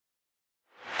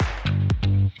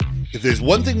If there's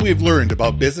one thing we've learned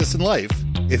about business and life,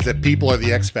 it's that people are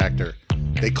the X factor.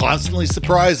 They constantly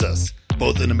surprise us,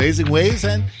 both in amazing ways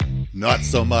and not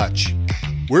so much.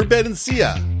 We're Ben and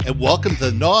Sia, and welcome to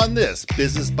the Gnaw on This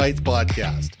Business Bites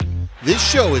podcast. This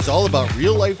show is all about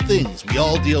real-life things we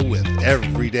all deal with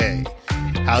every day,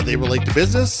 how they relate to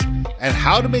business, and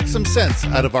how to make some sense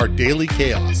out of our daily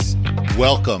chaos.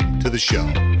 Welcome to the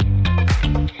show.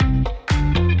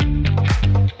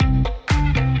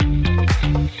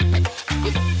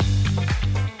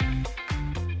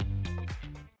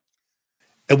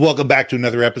 And welcome back to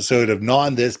another episode of Gnaw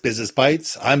on This Business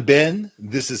Bites. I'm Ben.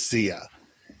 This is Sia.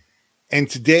 And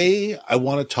today I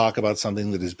want to talk about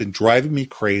something that has been driving me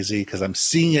crazy because I'm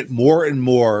seeing it more and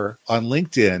more on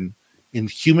LinkedIn in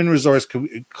human resource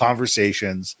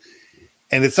conversations.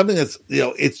 And it's something that's,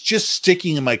 it's just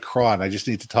sticking in my craw, and I just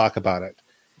need to talk about it.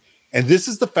 And this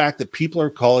is the fact that people are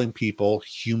calling people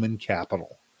human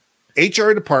capital.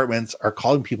 HR departments are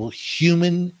calling people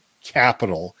human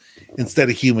capital instead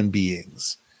of human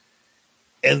beings.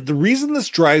 And the reason this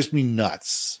drives me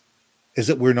nuts is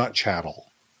that we're not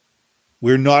chattel.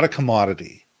 We're not a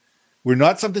commodity. We're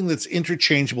not something that's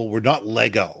interchangeable. We're not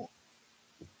Lego.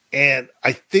 And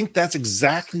I think that's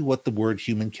exactly what the word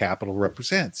human capital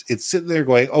represents. It's sitting there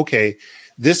going, okay,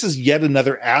 this is yet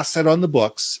another asset on the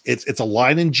books. It's a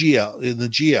line in the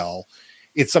GL.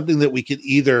 It's something that we could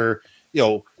either,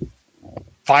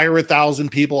 fire 1,000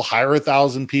 people, hire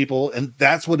 1,000 people, and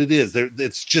that's what it is.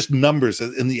 It's just numbers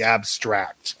in the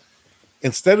abstract.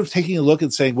 Instead of taking a look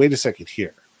and saying, wait a second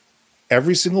here,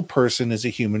 every single person is a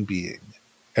human being.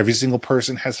 Every single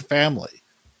person has a family.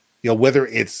 Whether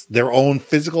it's their own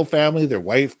physical family, their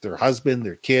wife, their husband,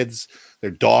 their kids, their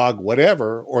dog,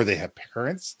 whatever, or they have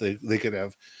parents, they could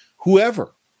have whoever.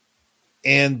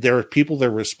 And there are people they're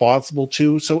responsible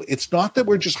to. So it's not that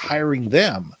we're just hiring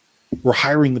them. We're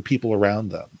hiring the people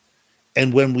around them.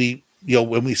 And when we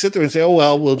sit there and say, oh,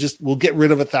 well, we'll get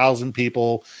rid of 1,000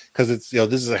 people because it's,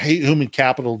 this is a human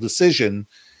capital decision.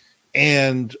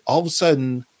 And all of a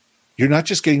sudden you're not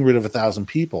just getting rid of 1,000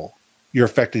 people, you're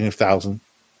affecting 1,000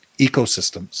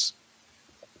 ecosystems.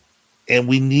 And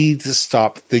we need to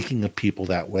stop thinking of people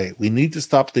that way. We need to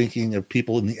stop thinking of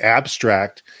people in the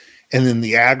abstract and in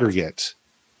the aggregate.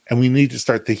 And we need to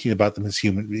start thinking about them as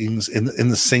human beings in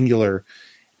the singular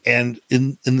and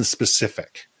in the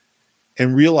specific,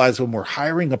 and realize when we're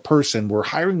hiring a person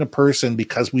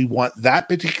because we want that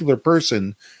particular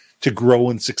person to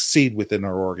grow and succeed within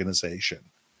our organization.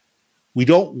 We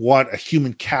don't want a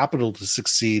human capital to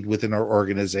succeed within our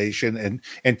organization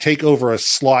and take over a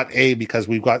slot A because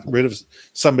we've got rid of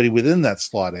somebody within that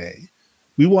slot A.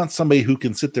 We want somebody who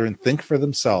can sit there and think for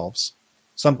themselves,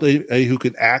 somebody who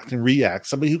can act and react,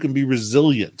 somebody who can be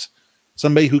resilient,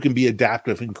 somebody who can be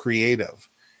adaptive and creative,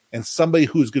 and somebody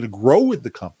who's going to grow with the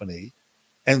company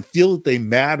and feel that they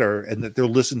matter and that they're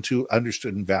listened to,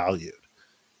 understood, and valued.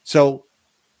 So,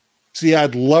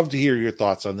 I'd love to hear your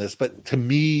thoughts on this, but to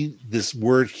me, this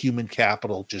word human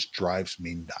capital just drives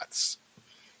me nuts.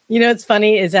 What's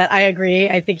funny is that I agree.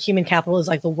 I think human capital is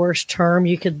like the worst term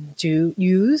you could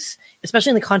use,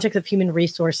 especially in the context of human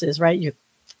resources, right?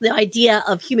 The idea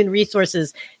of human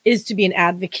resources is to be an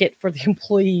advocate for the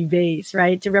employee base,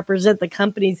 right? To represent the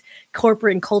company's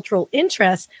corporate and cultural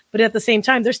interests, but at the same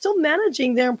time, they're still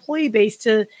managing their employee base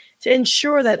to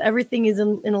ensure that everything is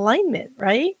in alignment,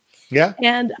 right? Yeah.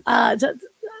 And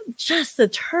just the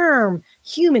term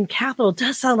human capital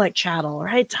does sound like chattel,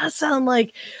 right? It does sound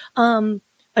like a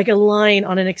line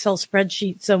on an Excel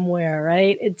spreadsheet somewhere,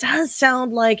 right? It does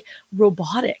sound like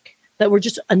robotic, that we're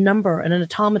just a number and an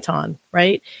automaton,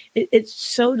 right? It's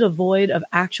so devoid of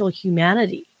actual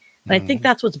humanity. And I think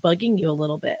that's what's bugging you a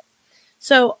little bit.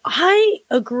 So I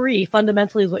agree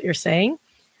fundamentally with what you're saying.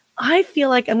 I feel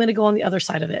like I'm going to go on the other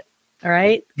side of it. All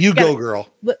right. You go, girl.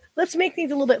 Let's make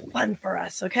things a little bit fun for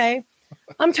us. Okay.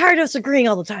 I'm tired of us agreeing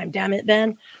all the time. Damn it,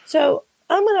 Ben. So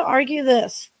I'm going to argue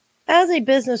this. As a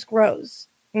business grows,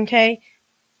 okay,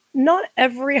 not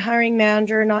every hiring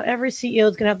manager, not every CEO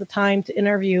is going to have the time to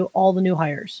interview all the new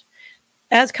hires.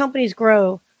 As companies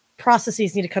grow,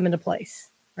 processes need to come into place,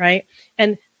 right?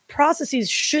 And processes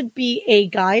should be a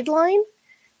guideline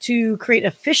to create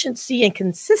efficiency and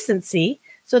consistency,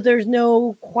 so there's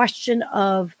no question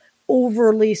of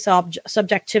overly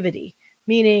subjectivity,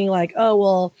 meaning like, oh,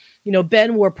 well,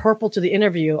 Ben wore purple to the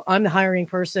interview. I'm the hiring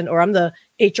person, or I'm the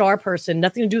HR person,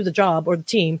 nothing to do with the job or the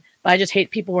team, but I just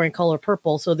hate people wearing color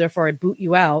purple. So therefore I boot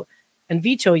you out and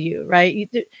veto you, right?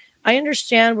 I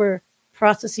understand where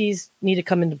processes need to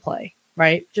come into play,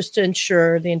 right? Just to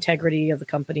ensure the integrity of the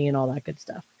company and all that good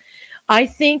stuff. I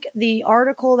think the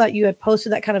article that you had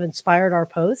posted that kind of inspired our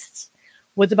posts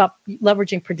was about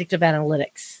leveraging predictive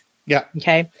analytics. Yeah.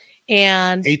 Okay.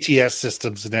 And ATS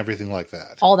systems and everything like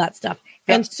that. All that stuff.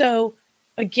 Yeah. And so,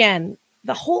 again,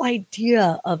 the whole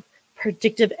idea of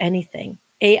predictive anything,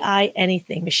 AI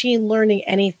anything, machine learning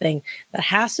anything that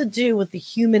has to do with the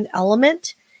human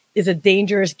element is a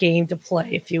dangerous game to play,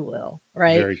 if you will.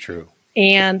 Right? Very true.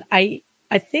 And I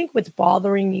think what's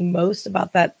bothering me most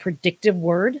about that predictive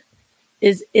word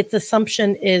is its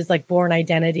assumption is like born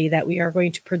identity, that we are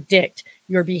going to predict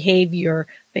your behavior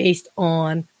based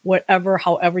on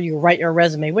however you write your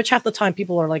resume, which half the time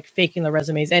people are like faking the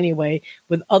resumes anyway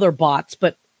with other bots,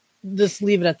 but just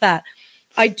leave it at that.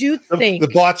 I do think the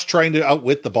bots trying to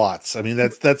outwit the bots. I mean,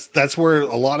 that's where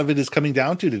a lot of it is coming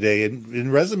down to today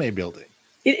in resume building.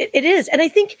 It is. And I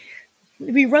think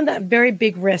we run that very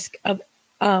big risk of,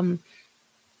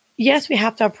 yes, we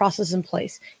have to have process in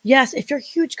place. Yes, if you're a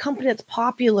huge company that's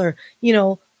popular,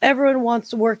 everyone wants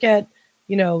to work at,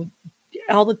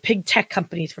 all the big tech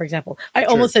companies, for example. I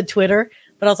almost said Twitter,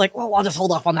 but I was like, well, I'll just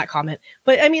hold off on that comment.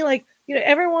 But I mean, like,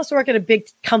 everyone wants to work at a big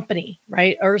company,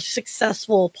 right? Or a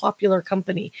successful, popular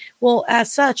company. Well,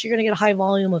 as such, you're going to get a high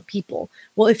volume of people.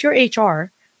 Well, if you're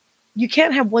HR, you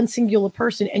can't have one singular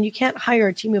person, and you can't hire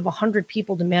a team of 100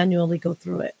 people to manually go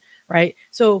through it, right?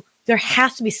 So there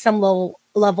has to be some level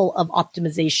of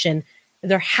optimization.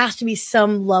 There has to be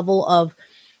some level of,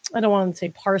 I don't want to say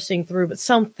parsing through, but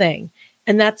something.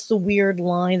 And that's the weird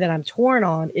line that I'm torn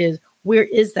on is, where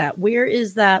is that? Where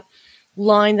is that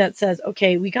line that says,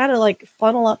 okay, we got to like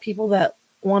funnel up people that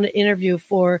want to interview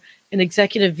for an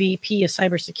executive VP of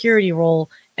cybersecurity role,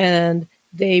 and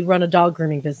they run a dog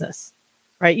grooming business,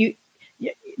 right?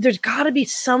 There's got to be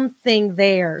something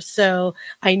there. So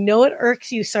I know it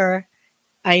irks you, sir.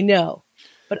 I know.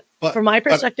 But from my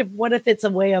perspective, what if it's a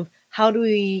way of how do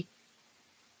we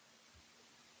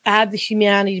add the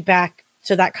humanity back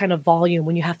to that kind of volume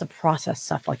when you have to process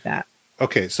stuff like that?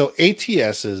 Okay, so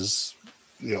ATS is,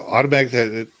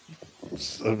 automatic.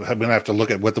 I'm going to have to look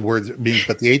at what the word means,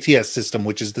 but the ATS system,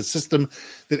 which is the system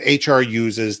that HR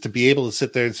uses to be able to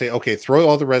sit there and say, okay, throw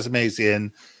all the resumes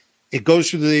in. It goes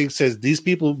through the thing, says these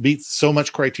people meet so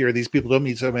much criteria, these people don't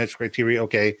meet so much criteria.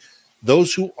 Okay,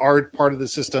 those who aren't part of the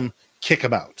system, kick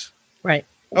them out. Right.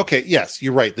 Okay, yes,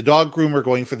 you're right. The dog groomer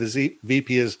going for the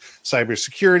VP is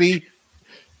cybersecurity,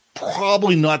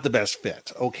 probably not the best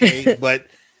fit. Okay,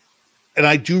 and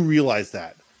I do realize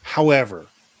that. However,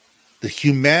 the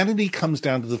humanity comes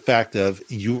down to the fact of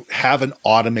you have an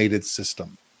automated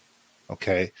system.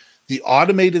 Okay, the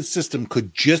automated system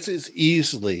could just as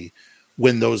easily,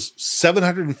 when those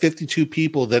 752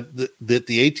 people that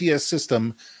the ATS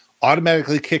system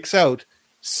automatically kicks out,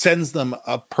 sends them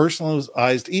a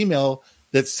personalized email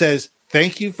that says,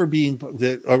 thank you for being,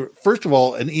 or first of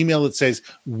all, an email that says,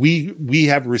 we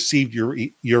have received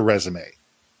your resume.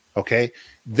 Okay.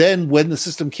 Then when the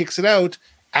system kicks it out,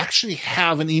 actually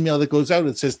have an email that goes out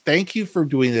and says, thank you for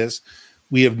doing this.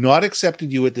 We have not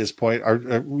accepted you at this point,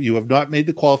 or you have not made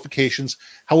the qualifications.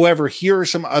 However, here are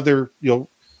some other,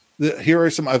 here are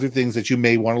some other things that you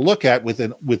may want to look at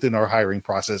within our hiring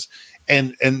process,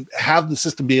 and have the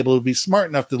system be able to be smart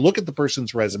enough to look at the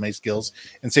person's resume skills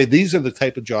and say, these are the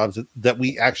type of jobs that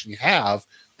we actually have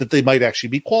that they might actually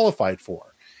be qualified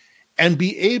for, and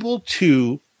be able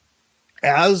to,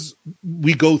 as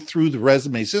we go through the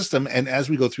resume system and as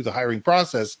we go through the hiring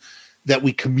process, that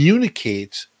we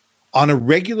communicate on a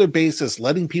regular basis,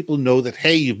 letting people know that,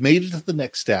 hey, you've made it to the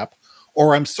next step,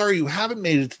 or I'm sorry, you haven't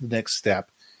made it to the next step.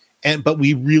 But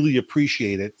we really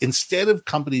appreciate it. Instead of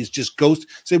companies just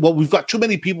say, well, we've got too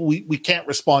many people, we can't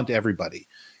respond to everybody.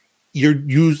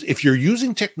 If you're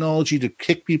using technology to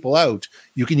kick people out,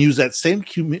 you can use that same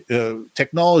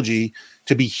technology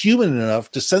to be human enough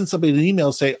to send somebody an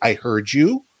email, say, I heard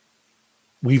you,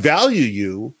 we value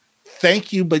you,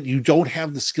 thank you, but you don't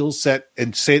have the skill set,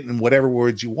 and say it in whatever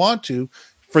words you want to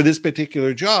for this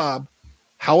particular job.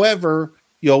 However,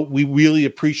 we really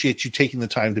appreciate you taking the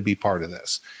time to be part of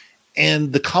this.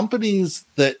 And the companies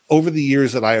that over the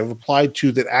years that I have applied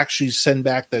to that actually send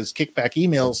back those kickback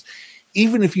emails,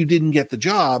 even if you didn't get the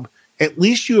job, at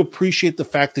least you appreciate the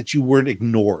fact that you weren't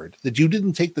ignored, that you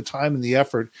didn't take the time and the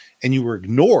effort and you were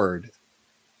ignored,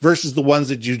 versus the ones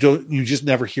that you just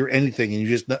never hear anything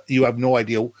and you have no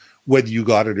idea whether you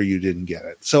got it or you didn't get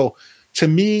it. So to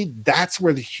me, that's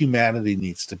where the humanity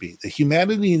needs to be. The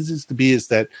humanity needs to be is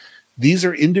that these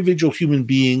are individual human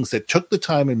beings that took the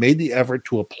time and made the effort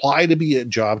to apply to be a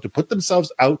job, to put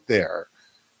themselves out there,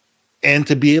 and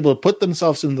to be able to put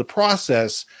themselves in the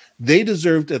process. They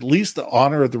deserved at least the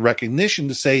honor of the recognition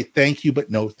to say thank you, but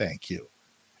no thank you.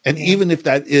 And even if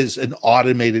that is an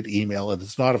automated email and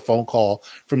it's not a phone call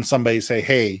from somebody say,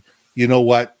 hey, you know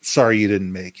what? Sorry, you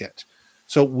didn't make it.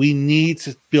 So we need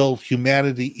to build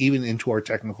humanity even into our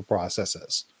technical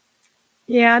processes.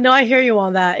 Yeah, no, I hear you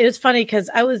on that. It's funny because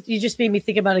you just made me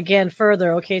think about it again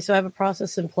further. Okay, so I have a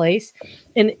process in place,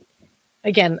 and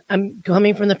again, I'm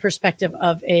coming from the perspective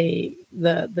of the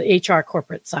HR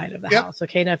corporate side of the house.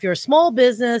 Okay, now if you're a small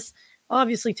business,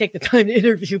 obviously take the time to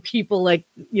interview people. Like,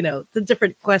 it's a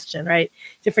different question, right?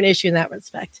 Different issue in that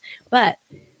respect. But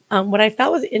what I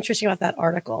thought was interesting about that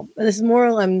article, and this is more,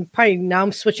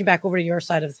 I'm switching back over to your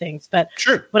side of things, but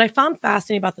sure. What I found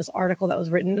fascinating about this article that was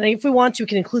written, and if we want to, we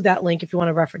can include that link if you want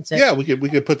to reference it. Yeah, we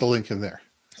could put the link in there.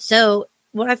 So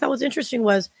what I thought was interesting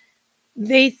was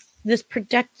this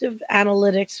predictive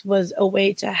analytics was a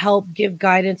way to help give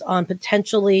guidance on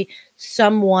potentially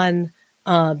someone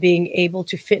being able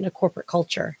to fit in a corporate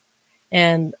culture.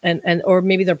 And or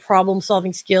maybe their problem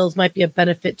solving skills might be a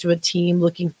benefit to a team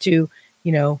looking to,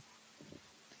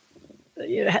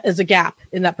 as a gap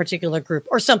in that particular group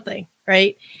or something,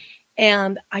 right?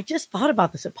 And I just thought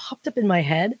about this. It popped up in my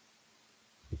head.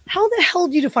 How the hell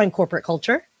do you define corporate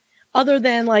culture? Other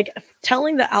than like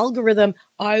telling the algorithm,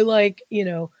 I like,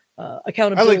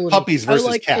 accountability. I like puppies versus I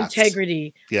like cats.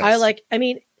 Integrity. Yes.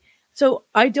 So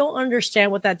I don't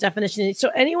understand what that definition is. So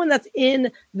anyone that's in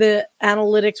the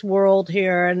analytics world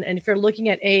here, and if you're looking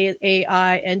at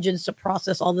AI engines to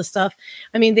process all this stuff,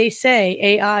 they say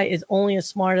AI is only as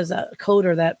smart as a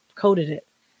coder that coded it,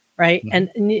 right?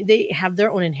 Mm-hmm. And they have their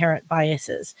own inherent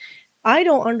biases. I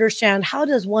don't understand, how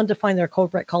does one define their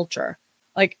corporate culture?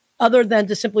 Like, other than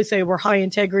to simply say we're high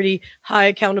integrity, high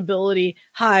accountability,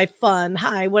 high fun,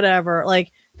 high whatever.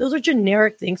 Like, those are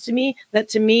generic things to me. That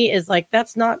to me is like,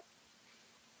 that's not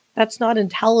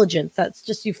intelligence. That's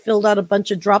just, you filled out a bunch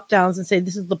of drop downs and say,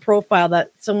 this is the profile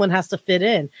that someone has to fit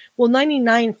in. Well,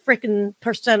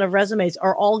 99% of resumes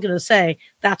are all going to say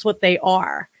that's what they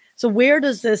are. So where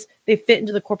does they fit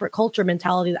into the corporate culture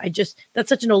mentality that's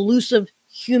such an elusive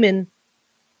human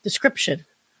description?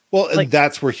 Well, and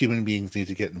that's where human beings need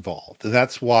to get involved. And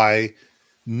that's why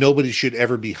nobody should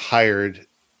ever be hired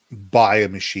by a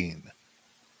machine.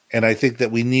 And I think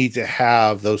that we need to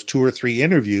have those 2 or 3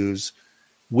 interviews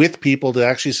with people to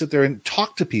actually sit there and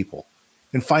talk to people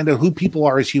and find out who people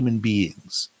are as human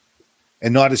beings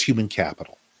and not as human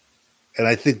capital. And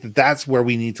I think that that's where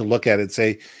we need to look at it and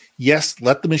say, yes,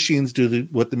 let the machines do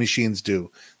what the machines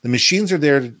do. The machines are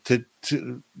there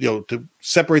to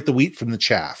separate the wheat from the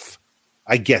chaff.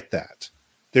 I get that.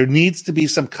 There needs to be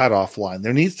some cutoff line.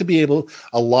 There needs to be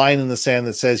a line in the sand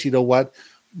that says, you know what?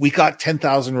 We got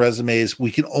 10,000 resumes.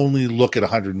 We can only look at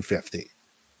 150.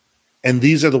 And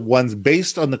these are the ones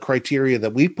based on the criteria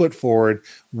that we put forward,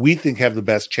 we think have the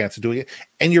best chance of doing it.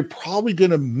 And you're probably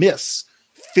going to miss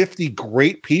 50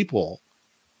 great people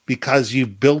because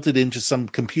you've built it into some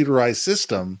computerized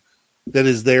system that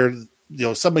is there.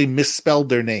 Somebody misspelled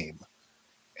their name,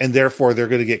 and therefore they're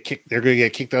going to get kicked. They're going to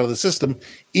get kicked out of the system,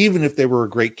 even if they were a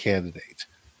great candidate.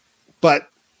 But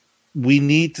we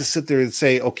need to sit there and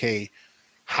say, okay,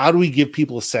 how do we give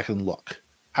people a second look?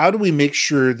 How do we make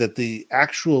sure that the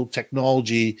actual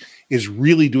technology is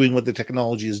really doing what the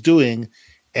technology is doing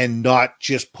and not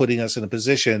just putting us in a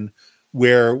position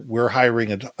where we're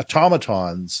hiring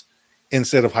automatons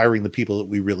instead of hiring the people that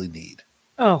we really need?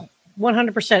 Oh,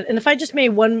 100%. And if I just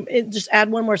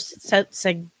add one more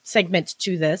segment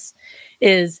to this,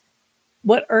 is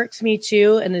what irks me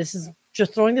too, and this is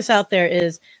just throwing this out there,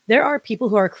 is there are people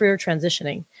who are career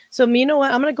transitioning. So, you know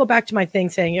what? I'm going to go back to my thing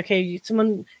saying, okay,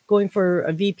 someone going for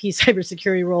a VP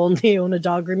cybersecurity role and they own a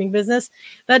dog grooming business,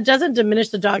 that doesn't diminish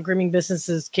the dog grooming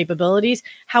business's capabilities.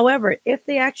 However, if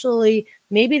they actually,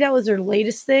 maybe that was their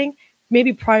latest thing,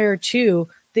 maybe prior to,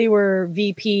 they were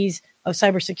VPs of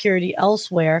cybersecurity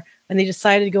elsewhere, and they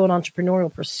decided to go an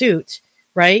entrepreneurial pursuit,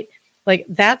 right? Like,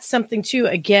 that's something too,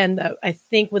 again, that I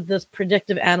think with this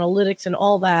predictive analytics and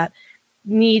all that,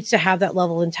 needs to have that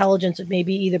level of intelligence of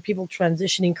maybe either people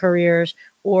transitioning careers,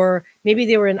 or maybe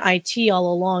they were in IT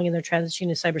all along and they're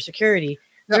transitioning to cybersecurity.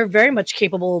 They're very much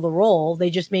capable of the role. They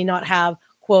just may not have,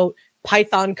 quote,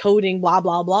 Python coding, blah,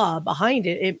 blah, blah behind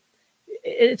it.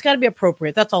 It's got to be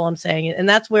appropriate. That's all I'm saying. And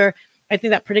that's where I think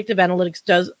that predictive analytics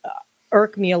does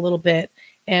irk me a little bit.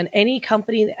 And any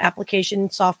company,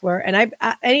 application, software, and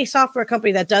any software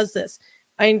company that does this,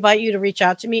 I invite you to reach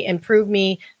out to me and prove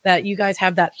me that you guys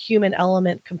have that human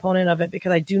element component of it,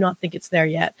 because I do not think it's there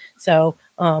yet. So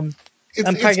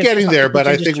it's getting there, but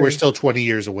I think we're still 20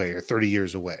 years away or 30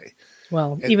 years away.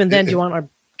 Well, even then, do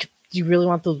you really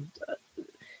want those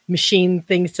machine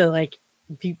things to like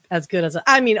be as good as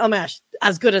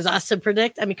as good as us to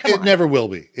predict? I mean, come on. It never will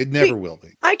be. It never will be.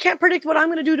 I can't predict what I'm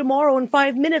going to do tomorrow in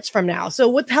 5 minutes from now. So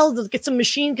what the hell does some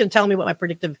machine can tell me what my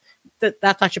predictive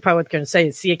that's actually probably what I'm going to say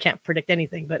is Sia can't predict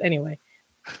anything. But anyway.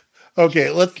 Okay,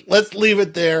 let's leave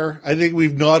it there. I think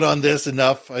we've gnawed on this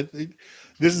enough. I think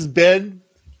this is Ben.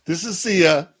 This is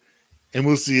Sia, and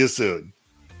we'll see you soon.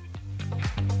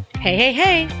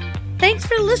 Hey. Thanks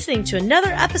for listening to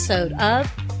another episode of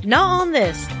Not on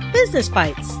This, Business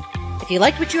Bites. If you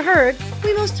liked what you heard,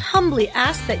 we most humbly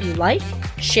ask that you like,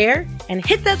 share, and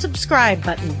hit that subscribe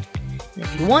button. And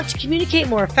if you want to communicate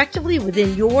more effectively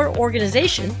within your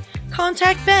organization,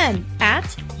 contact Ben at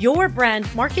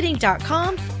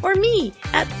yourbrandmarketing.com or me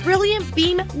at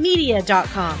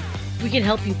brilliantbeammedia.com. We can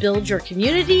help you build your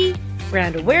community,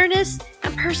 brand awareness,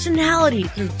 and personality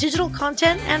through digital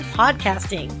content and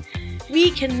podcasting.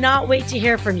 We cannot wait to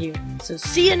hear from you. So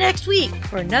see you next week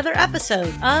for another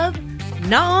episode of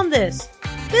Not on This,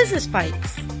 Business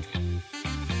Bites.